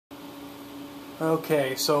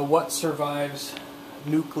Okay, so what survives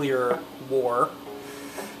nuclear war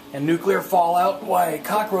and nuclear fallout? Why,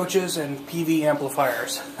 cockroaches and Peavey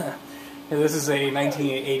amplifiers. This is a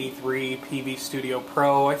 1983 Peavey Studio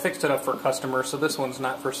Pro. I fixed it up for customers, so this one's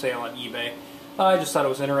not for sale on eBay. I just thought it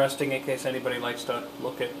was interesting in case anybody likes to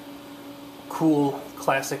look at cool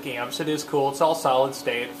classic amps. It is cool. It's all solid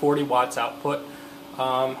state, 40 watts output,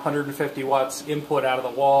 150 watts input out of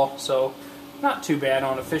the wall, so not too bad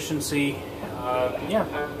on efficiency. Yeah.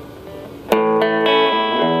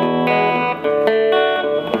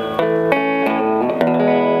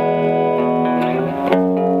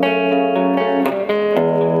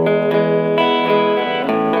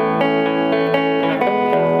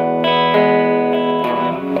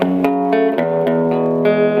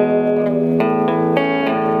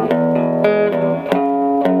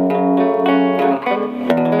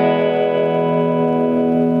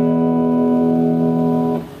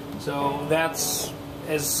 That's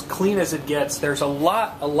as clean as it gets. There's a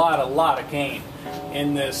lot of gain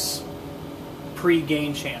in this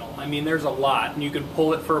pre-gain channel. I mean, there's a lot, and you can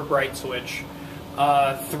pull it for a bright switch.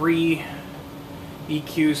 3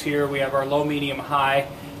 EQs here. We have our low, medium, high,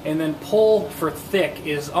 and then pull for thick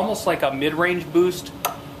is almost like a mid-range boost,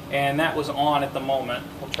 and that was on at the moment.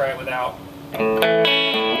 We'll try it without.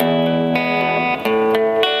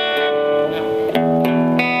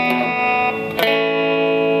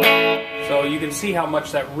 You can see how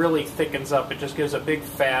much that really thickens up. It just gives a big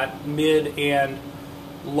fat mid and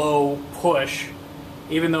low push,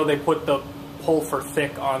 even though they put the pull for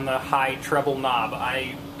thick on the high treble knob.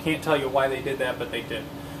 I can't tell you why they did that, but they did.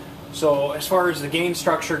 So as far as the gain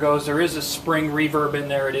structure goes, there is a spring reverb in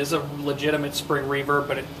there. It is a legitimate spring reverb,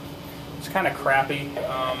 but it's kind of crappy.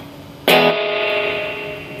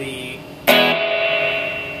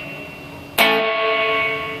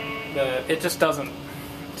 It just doesn't.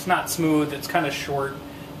 It's not smooth, it's kind of short,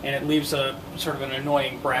 and it leaves a sort of an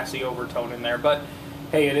annoying brassy overtone in there. But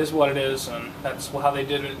hey, it is what it is, and that's how they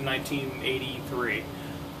did it in 1983.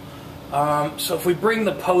 So if we bring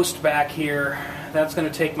the post back here, that's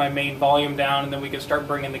going to take my main volume down, and then we can start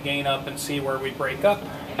bringing the gain up and see where we break up.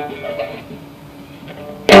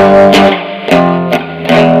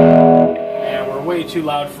 And we're way too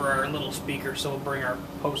loud for our little speaker, so we'll bring our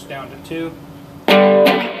post down to 2.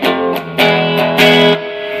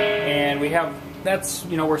 And we have, that's,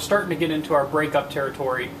 you know, we're starting to get into our breakup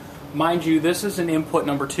territory. Mind you, this is an input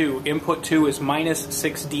number 2. Input 2 is minus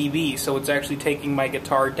 6 dB, so it's actually taking my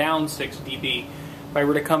guitar down 6 dB. If I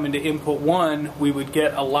were to come into input 1, we would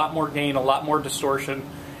get a lot more gain, a lot more distortion,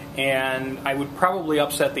 and I would probably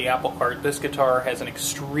upset the apple cart. This guitar has an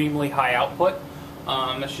extremely high output.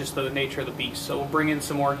 That's just the nature of the beast. So we'll bring in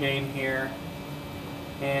some more gain here,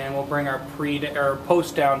 and we'll bring our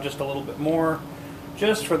post down just a little bit more,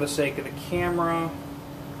 just for the sake of the camera.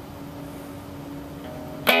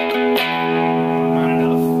 Not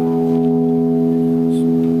enough. So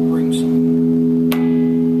bring some.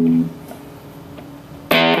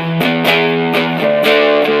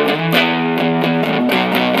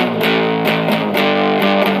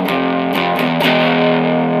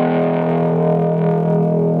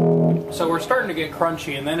 So we're starting to get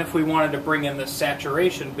crunchy, and then if we wanted to bring in the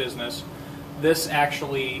saturation business, this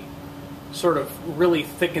actually sort of really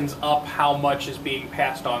thickens up how much is being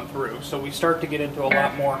passed on through. So we start to get into a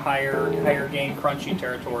lot more higher gain crunchy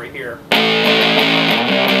territory here.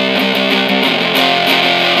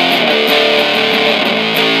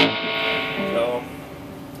 So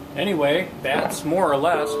anyway, that's more or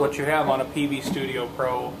less what you have on a Peavey Studio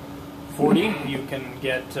Pro 40. You can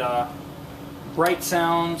get bright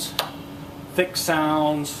sounds, thick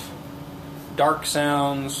sounds, dark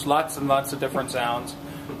sounds, lots and lots of different sounds,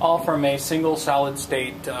 all from a single solid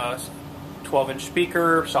state 12-inch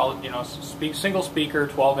speaker, single speaker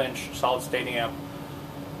 12-inch solid state amp.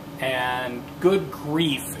 And good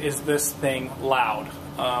grief, is this thing loud.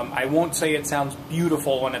 I won't say it sounds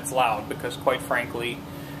beautiful when it's loud, because quite frankly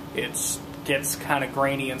it gets kind of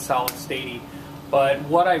grainy and solid statey. But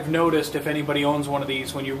what I've noticed, if anybody owns one of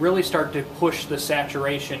these, when you really start to push the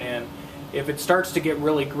saturation in, if it starts to get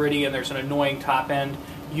really gritty and there's an annoying top end,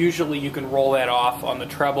 usually you can roll that off on the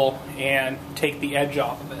treble and take the edge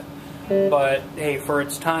off of it. But hey, for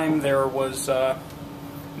its time, there was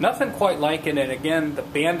nothing quite like it. And again, the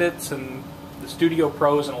Bandits and the Studio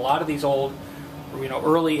Pros and a lot of these old,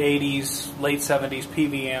 early 80s, late 70s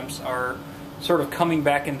Peavey amps are sort of coming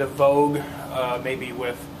back into vogue, maybe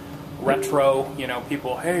with retro,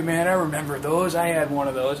 people, hey man, I remember those, I had one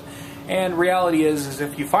of those. And reality is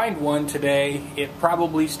if you find one today, it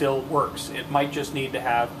probably still works. It might just need to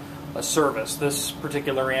have a service. This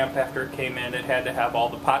particular amp, after it came in, it had to have all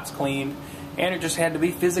the pots cleaned, and it just had to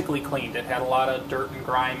be physically cleaned. It had a lot of dirt and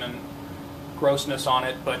grime and grossness on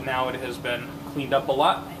it, but now it has been cleaned up a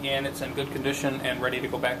lot, and it's in good condition and ready to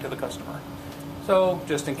go back to the customer. So,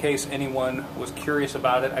 just in case anyone was curious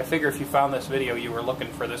about it, I figure if you found this video you were looking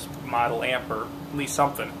for this model amp or at least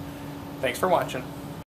something. Thanks for watching.